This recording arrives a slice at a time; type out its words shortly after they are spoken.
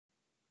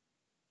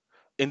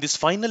In this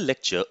final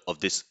lecture of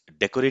this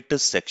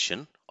Decorators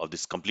section of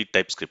this complete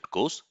TypeScript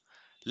course,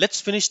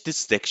 let's finish this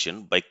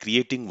section by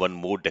creating one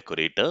more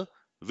decorator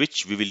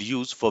which we will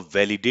use for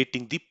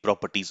validating the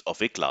properties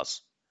of a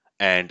class.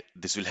 And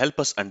this will help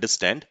us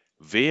understand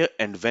where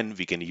and when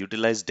we can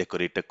utilize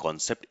decorator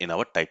concept in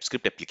our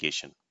TypeScript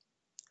application.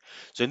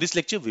 So in this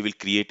lecture, we will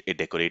create a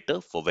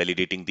decorator for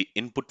validating the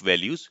input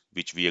values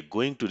which we are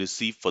going to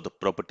receive for the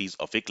properties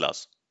of a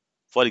class.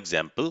 For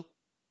example,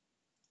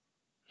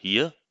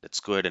 here, let's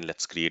go ahead and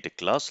let's create a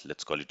class.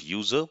 Let's call it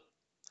user.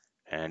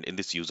 And in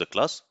this user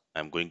class,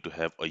 I'm going to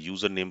have a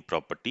username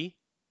property,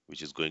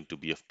 which is going to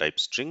be of type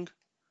string.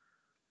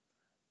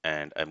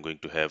 And I'm going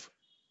to have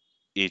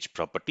age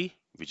property,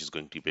 which is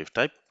going to be of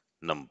type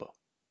number.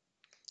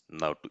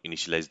 Now to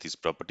initialize these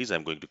properties,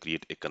 I'm going to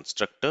create a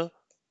constructor.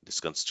 This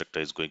constructor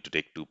is going to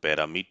take two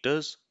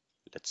parameters.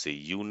 Let's say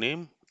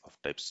uname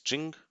of type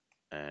string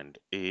and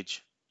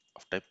age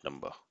of type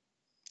number.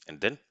 And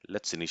then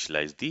let's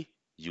initialize the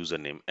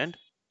username and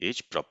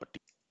age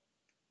property.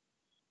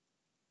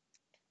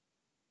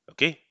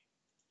 Okay.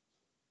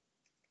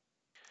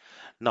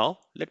 Now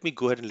let me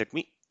go ahead and let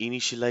me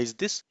initialize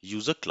this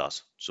user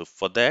class. So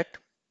for that,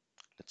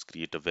 let's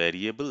create a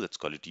variable. Let's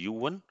call it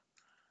u1.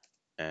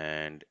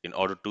 And in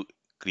order to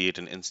create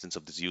an instance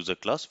of this user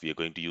class, we are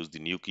going to use the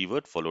new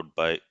keyword followed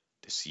by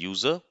this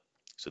user.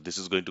 So this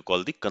is going to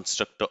call the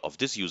constructor of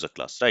this user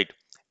class, right?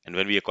 And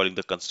when we are calling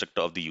the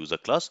constructor of the user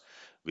class,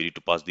 we need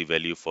to pass the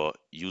value for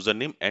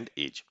username and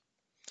age.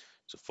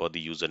 So for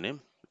the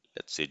username,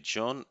 let's say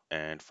John,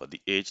 and for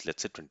the age,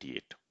 let's say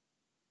 28.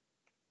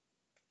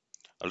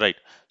 All right.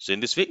 So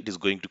in this way, it is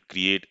going to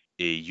create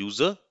a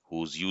user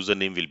whose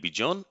username will be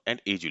John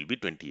and age will be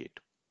 28.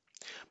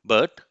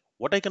 But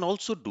what I can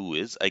also do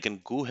is I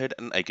can go ahead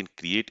and I can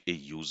create a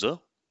user,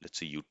 let's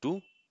say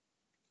u2.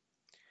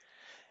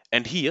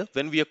 And here,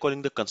 when we are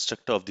calling the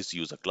constructor of this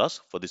user class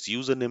for this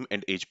username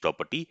and age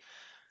property,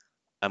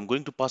 I'm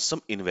going to pass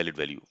some invalid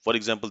value. For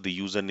example, the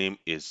username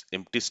is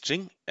empty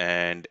string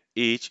and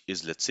age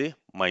is, let's say,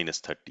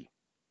 -30.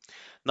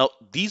 Now,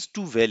 these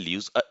two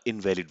values are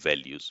invalid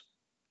values,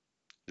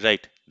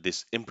 right?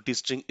 This empty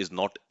string is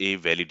not a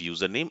valid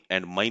username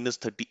and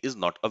 -30 is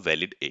not a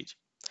valid age.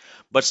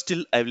 But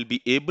still, I will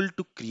be able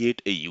to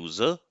create a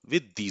user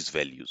with these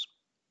values.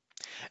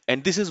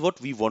 And this is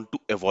what we want to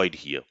avoid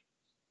here.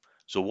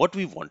 So what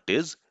we want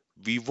is,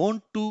 we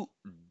want to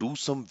do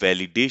some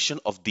validation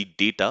of the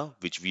data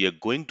which we are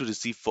going to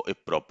receive for a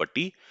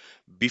property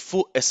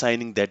before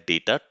assigning that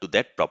data to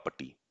that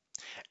property.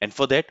 And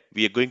for that,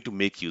 we are going to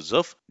make use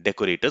of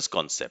decorators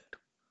concept.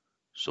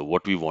 So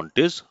what we want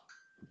is,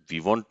 we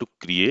want to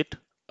create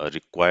a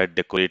required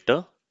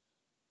decorator.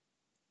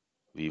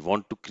 We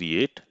want to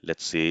create,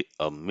 let's say,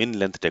 a min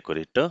length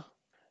decorator.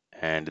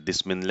 And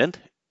this min length,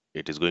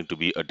 it is going to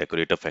be a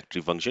decorator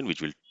factory function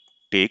which will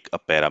take a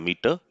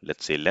parameter,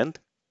 let's say length,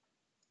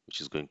 which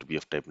is going to be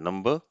of type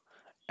number.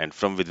 And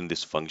from within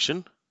this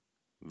function,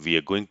 we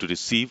are going to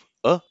receive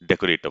a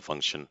decorator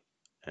function.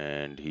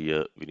 And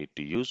here we need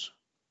to use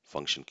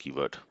function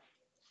keyword.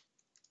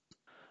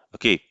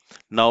 Okay,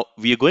 now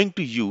we are going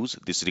to use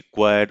this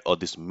required or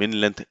this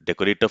min length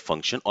decorator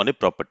function on a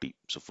property.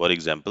 So for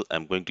example,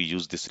 I'm going to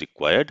use this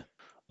required,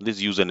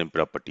 this username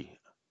property,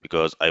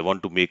 because I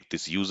want to make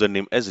this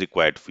username as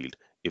required field.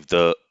 If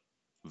the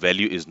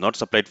value is not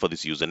supplied for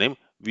this username,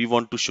 we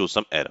want to show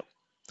some error.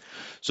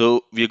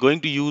 So we are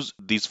going to use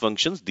these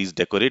functions, these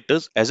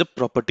decorators, as a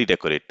property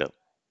decorator.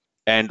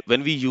 And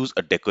when we use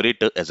a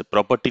decorator as a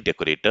property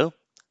decorator,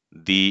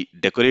 the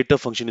decorator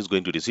function is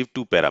going to receive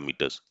two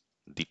parameters: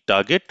 the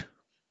target,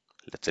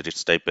 let's set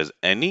its type as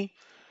any,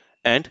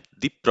 and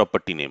the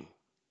property name,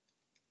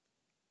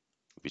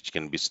 which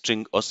can be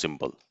string or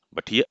symbol.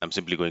 But here I'm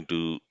simply going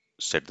to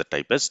set the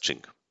type as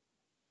string.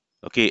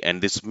 Okay,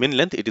 and this min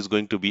length, it is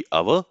going to be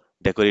our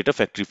decorator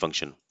factory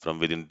function. From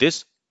within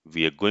this,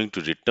 we are going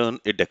to return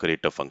a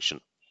decorator function.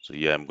 So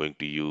here I'm going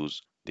to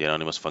use the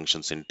anonymous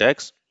function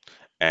syntax.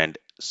 And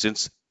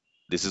since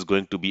this is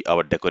going to be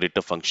our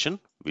decorator function,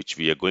 which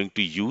we are going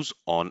to use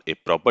on a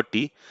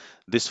property,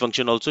 this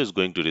function also is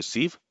going to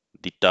receive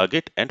the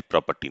target and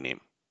property name.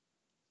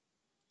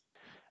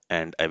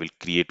 And I will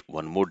create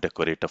one more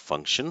decorator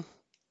function.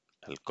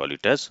 I'll call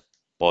it as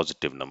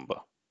positive number.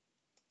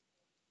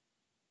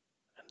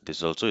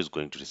 This also is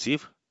going to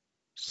receive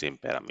same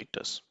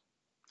parameters.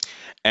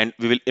 And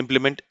we will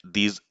implement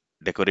these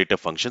decorator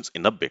functions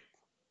in a bit.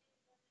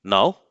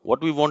 Now,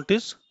 what we want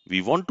is,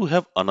 we want to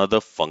have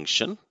another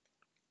function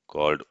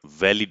called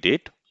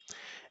validate,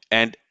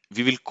 and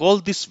we will call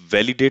this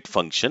validate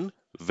function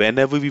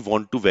whenever we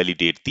want to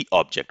validate the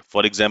object.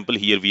 For example,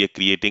 here we are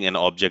creating an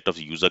object of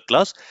user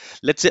class.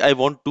 Let's say I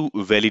want to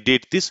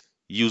validate this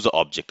user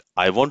object.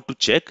 I want to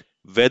check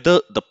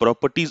whether the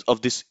properties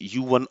of this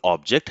u1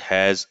 object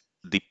has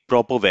the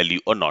proper value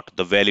or not,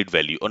 the valid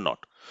value or not.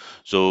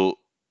 So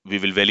we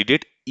will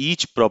validate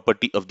each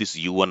property of this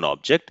u1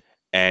 object,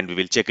 and we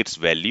will check its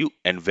value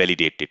and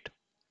validate it.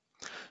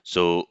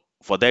 So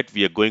for that,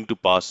 we are going to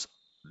pass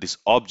this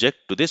object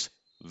to this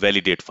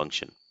validate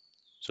function.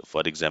 So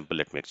for example,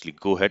 let me actually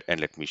go ahead and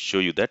let me show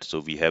you that. So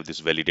we have this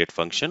validate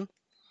function.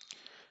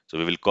 So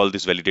we will call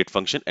this validate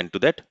function, and to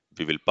that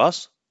we will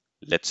pass,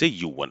 let's say,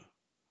 u1.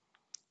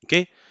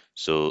 Okay,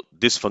 so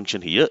this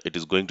function here, it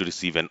is going to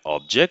receive an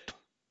object,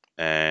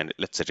 and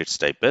let's set its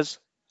type as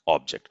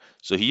object.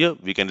 So here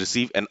we can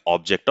receive an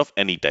object of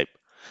any type.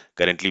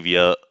 Currently we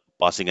are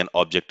passing an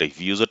object of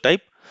user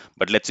type,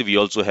 but let's say we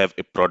also have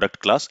a product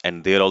class,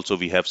 and there also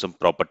we have some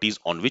properties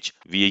on which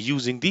we are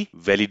using the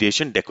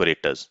validation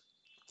decorators.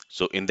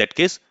 So in that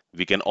case,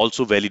 we can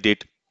also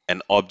validate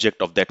an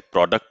object of that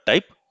product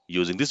type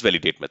using this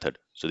validate method.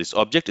 So this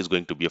object is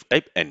going to be of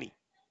type any.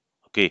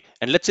 Okay,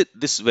 and let's say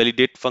this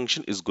validate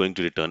function is going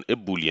to return a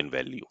Boolean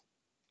value.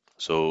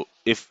 So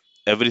if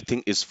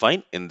everything is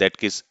fine, in that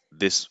case,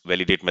 this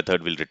validate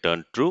method will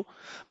return true.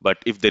 But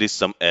if there is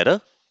some error,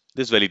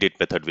 this validate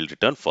method will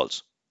return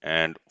false.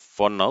 And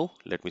for now,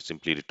 let me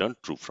simply return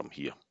true from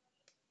here.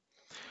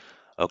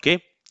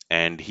 Okay,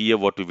 and here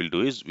what we will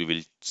do is we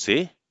will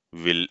say,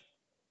 we will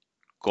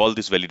call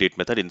this validate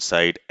method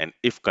inside an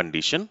if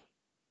condition.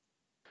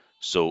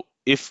 So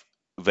if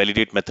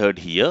validate method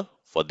here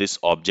for this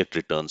object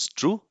returns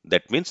true,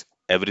 that means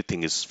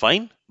everything is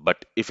fine.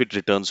 But if it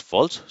returns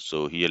false,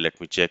 so here let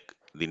me check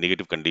the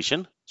negative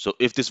condition. So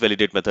if this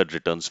validate method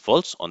returns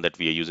false, on that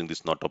we are using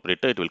this not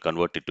operator, it will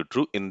convert it to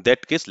true. In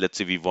that case, let's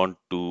say we want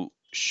to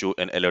show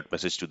an alert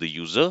message to the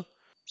user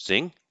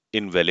saying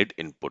invalid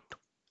input.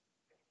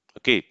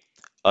 Okay,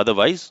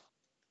 otherwise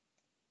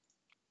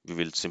we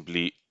will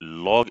simply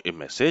log a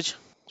message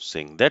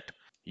saying that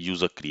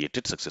user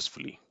created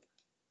successfully.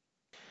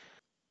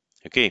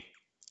 Okay,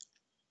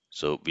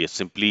 so we are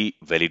simply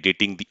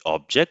validating the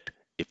object.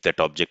 If that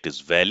object is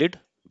valid,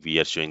 we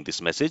are showing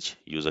this message,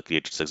 user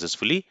created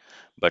successfully.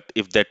 But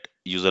if that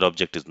user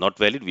object is not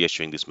valid, we are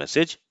showing this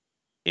message,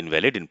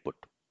 invalid input.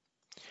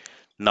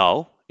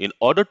 Now, in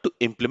order to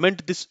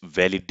implement this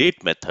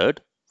validate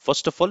method,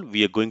 first of all,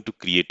 we are going to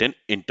create an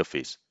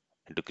interface.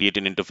 And to create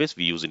an interface,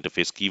 we use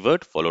interface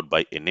keyword followed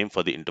by a name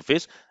for the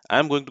interface. I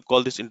am going to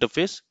call this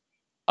interface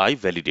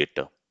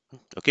iValidator.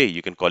 Okay,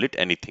 you can call it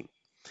anything.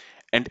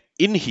 And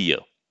in here,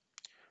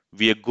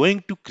 we are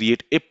going to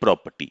create a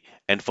property,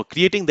 and for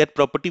creating that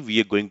property we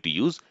are going to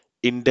use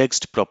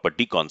indexed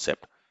property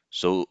concept.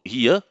 So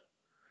here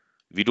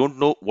we don't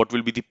know what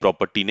will be the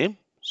property name,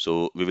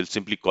 so we will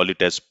simply call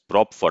it as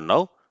prop for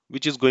now,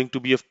 which is going to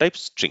be of type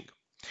string.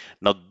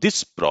 Now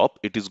this prop,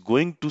 it is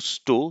going to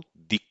store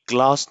the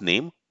class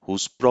name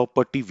whose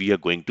property we are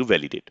going to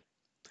validate.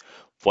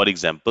 For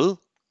example,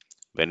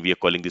 when we are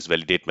calling this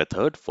validate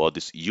method for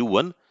this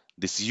u1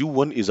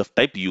 is of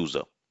type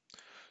user.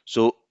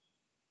 So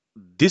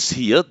this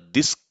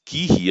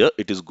key here,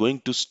 it is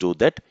going to store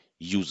that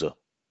user.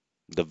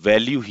 The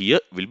value here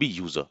will be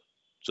user.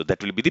 So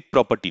that will be the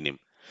property name.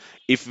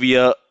 If we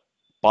are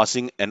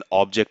passing an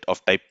object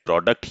of type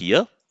product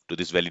here to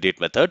this validate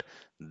method,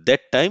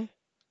 that time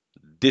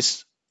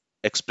this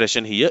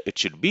expression here, it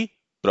should be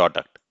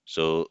product.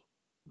 So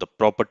the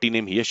property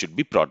name here should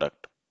be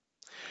product.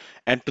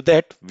 And to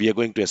that, we are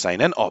going to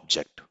assign an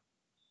object.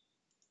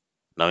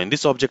 Now in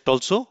this object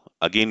also,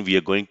 again, we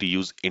are going to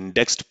use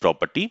indexed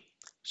property.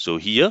 So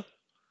here,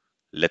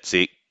 let's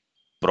say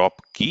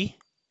prop key,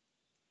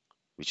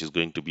 which is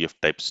going to be of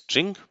type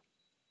string.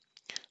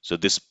 So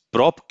this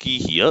prop key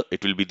here,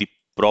 it will be the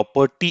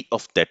property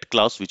of that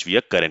class which we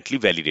are currently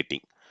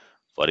validating.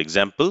 For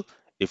example,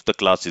 if the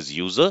class is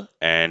user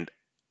and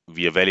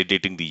we are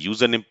validating the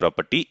username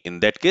property,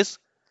 in that case,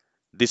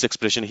 this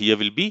expression here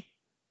will be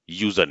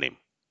username.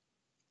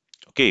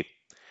 Okay.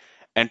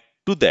 And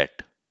to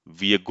that,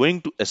 we are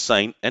going to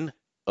assign an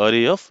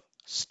array of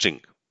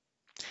string.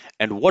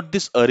 And what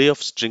this array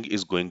of string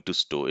is going to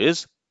store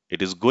is,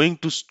 it is going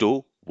to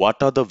store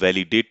what are the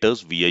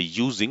validators we are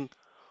using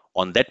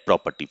on that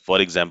property.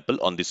 For example,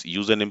 on this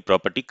username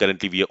property,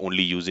 currently we are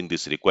only using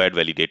this required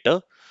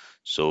validator.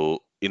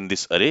 So in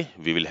this array,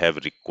 we will have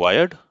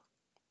required.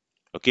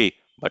 Okay,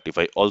 but if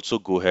I also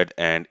go ahead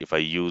and if I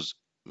use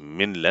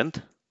min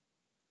length,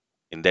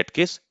 in that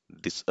case,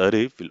 this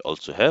array will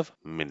also have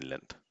min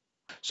length.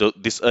 So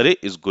this array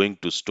is going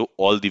to store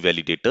all the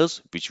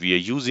validators which we are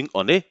using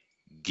on a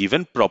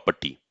given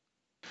property.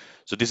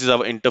 So this is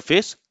our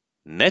interface.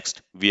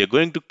 Next, we are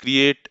going to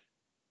create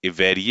a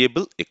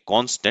variable, a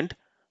constant,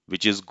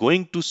 which is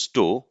going to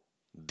store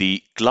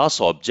the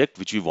class object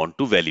which we want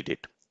to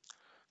validate.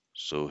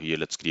 So here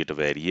let's create a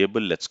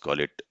variable. Let's call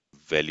it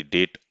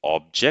validate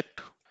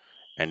object.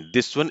 And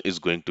this one is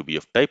going to be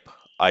of type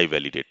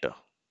iValidator.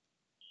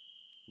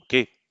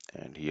 Okay.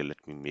 And here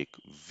let me make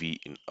V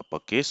in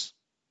uppercase.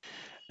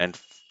 And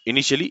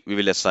initially we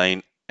will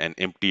assign an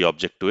empty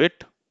object to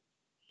it.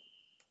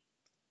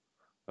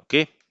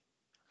 Okay.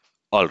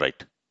 All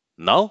right.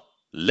 Now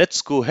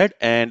let's go ahead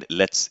and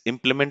let's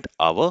implement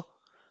our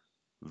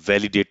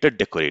validated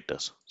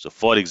decorators. So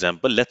for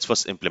example, let's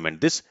first implement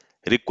this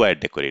required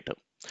decorator.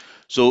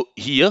 So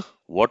here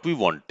what we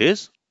want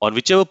is, on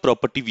whichever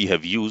property we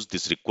have used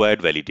this required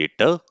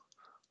validator,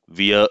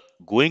 we are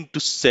going to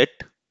set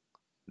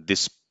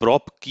this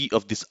prop key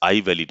of this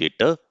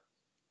iValidator.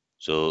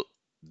 So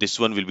This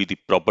one will be the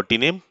property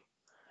name,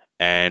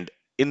 and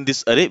in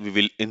this array we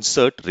will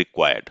insert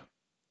required.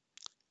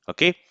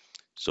 Okay,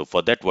 so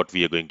for that what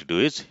we are going to do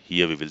is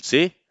here we will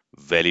say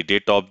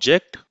validate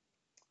object.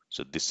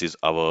 So this is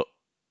our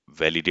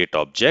validate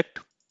object.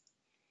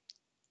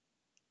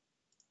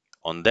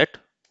 On that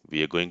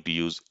we are going to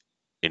use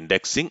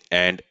indexing,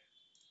 and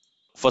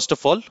first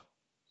of all,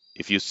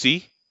 if you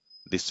see,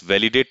 this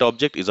validate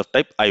object is of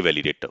type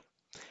iValidator,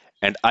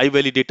 and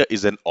iValidator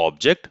is an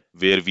object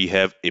where we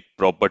have a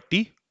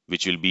property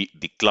which will be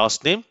the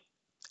class name,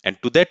 and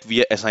to that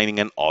we are assigning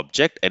an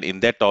object, and in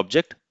that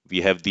object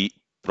we have the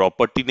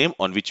property name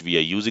on which we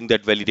are using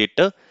that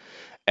validator,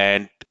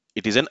 and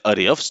it is an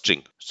array of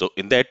string. So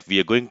in that we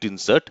are going to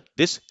insert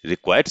this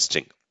required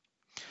string.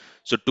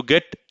 So to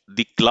get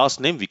the class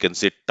name, we can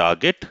say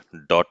target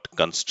dot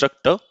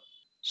constructor.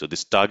 So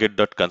this target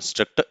dot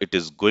constructor, it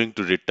is going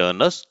to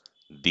return us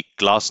the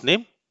class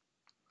name.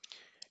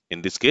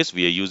 In this case,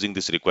 we are using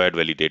this required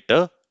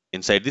validator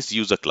inside this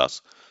user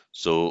class.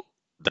 So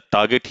the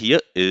target here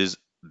is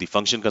the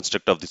function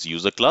constructor of this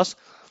user class,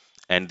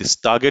 and this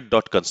target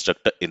dot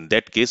constructor in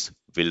that case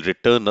will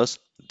return us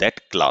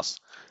that class,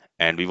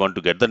 and we want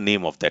to get the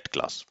name of that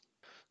class.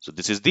 So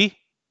this is the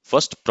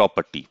first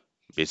property,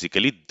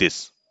 basically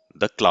this,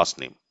 the class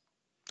name.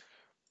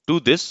 To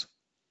this,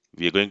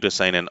 we are going to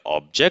assign an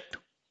object,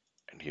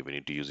 and here we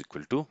need to use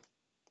equal to.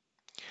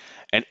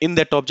 And in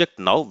that object,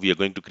 now we are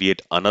going to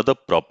create another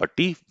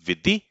property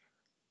with the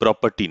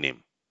property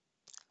name.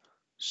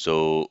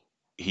 So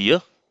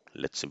here,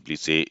 let's simply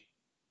say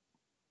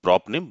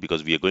prop name,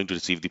 because we are going to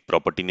receive the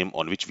property name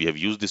on which we have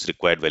used this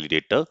required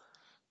validator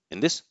in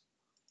this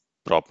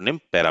prop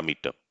name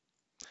parameter.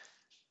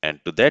 And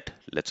to that,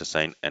 let's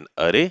assign an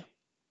array,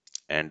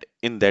 and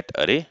in that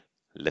array,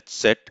 let's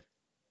set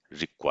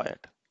required.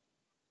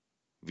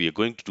 We are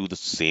going to do the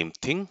same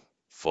thing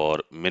for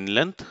min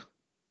length,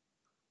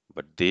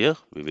 but there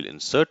we will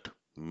insert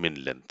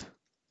min length.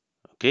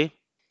 Okay.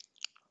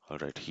 All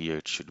right, here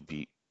it should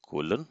be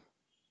colon.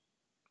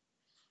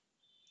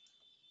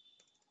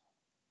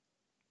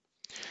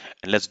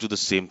 And let's do the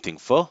same thing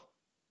for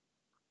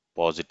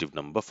positive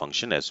number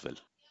function as well.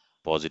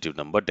 Positive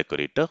number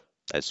decorator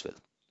as well.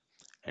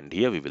 And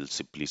here we will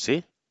simply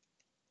say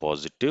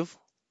positive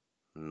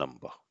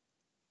number.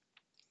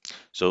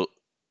 So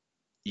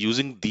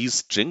using these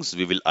strings,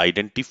 we will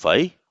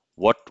identify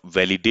what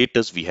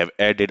validators we have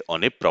added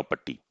on a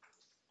property.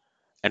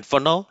 And for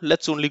now,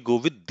 let's only go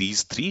with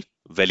these three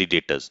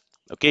validators.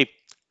 Okay.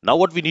 Now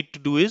what we need to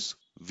do is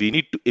we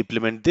need to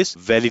implement this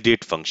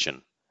validate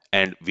function,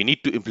 and we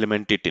need to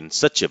implement it in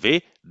such a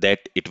way that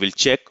it will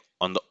check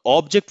on the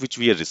object which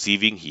we are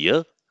receiving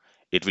here.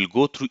 It will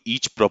go through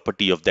each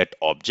property of that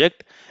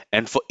object,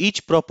 and for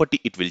each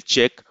property it will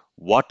check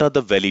what are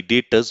the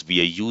validators we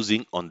are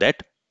using on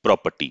that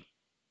property,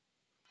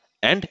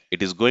 and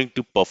it is going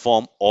to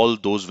perform all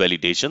those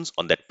validations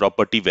on that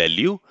property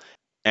value.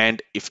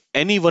 And if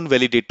any one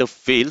validator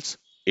fails,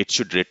 it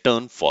should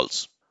return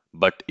false.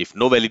 But if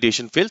no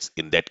validation fails,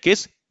 in that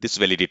case, this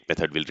validate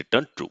method will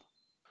return true.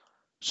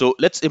 So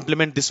let's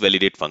implement this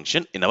validate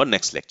function in our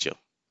next lecture.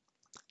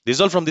 This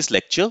is all from this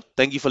lecture.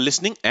 Thank you for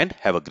listening and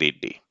have a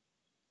great day.